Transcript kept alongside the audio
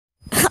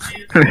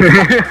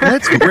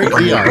Let's break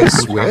the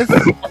ice with...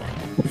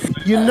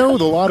 You know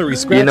the lottery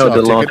scratch-off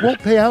ticket won't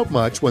pay out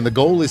much when the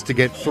goal is to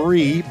get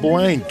 3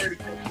 blank.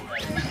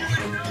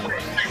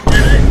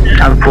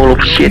 I'm full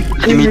of shit.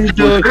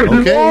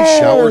 Okay,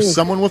 shower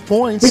someone with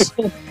points.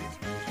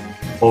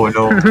 Oh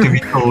no, give me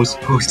toes.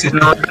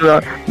 No.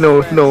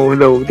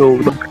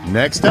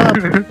 Next up,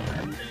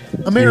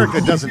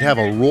 America doesn't have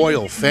a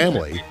royal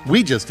family.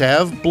 We just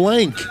have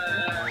blank.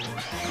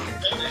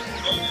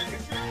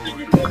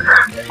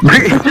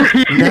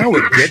 Now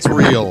it gets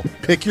real.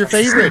 Pick your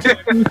favorite.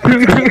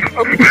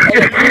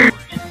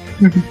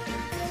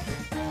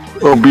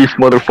 Obese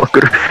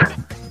motherfuckers.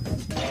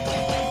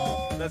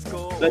 Let's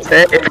go.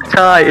 Hey, it's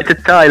a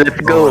tie.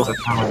 Let's go.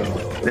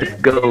 Let's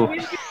go.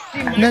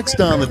 Next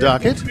on the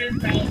docket,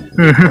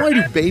 why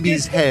do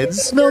babies'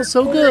 heads smell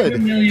so good?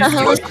 The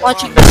hell is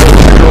watching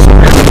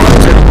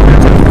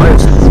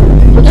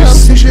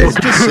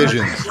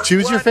Decisions.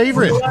 Choose your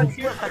favorite.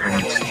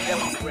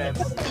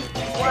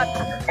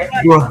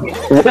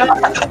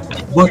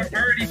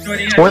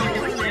 What?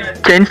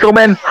 Chainsaw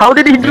Man, how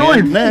did he join?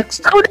 And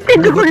next, How did he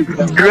join?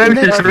 Grab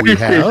his Next we research.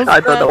 have- I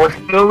thought that was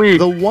Snowy.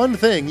 the one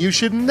thing you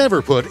should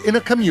never put in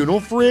a communal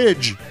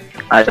fridge.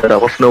 I thought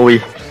that was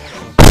Snowy.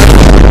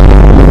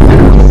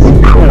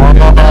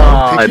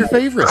 Pick your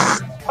favorite.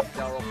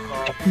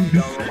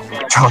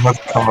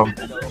 Come.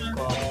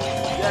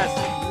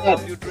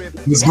 Yes. You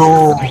drift. Let's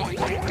go.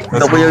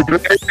 Let's W go.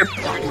 Drift.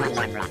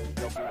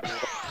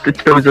 The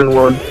chosen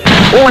one.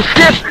 Oh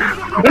shit!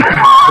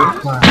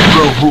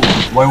 Bro,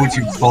 why would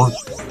you vote?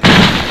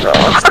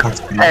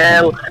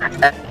 Hell.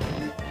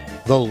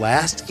 The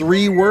last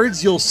 3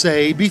 words you'll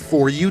say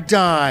before you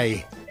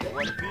die.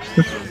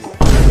 The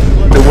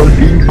One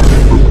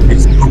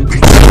Piece.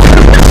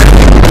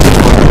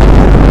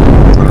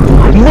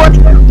 What?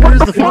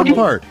 Here's the fun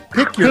part.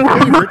 Pick your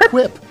favorite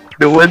quip.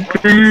 The One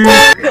Piece.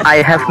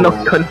 I have no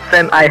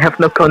consent. I have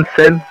no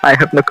consent. I'm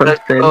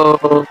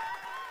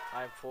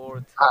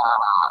fourth.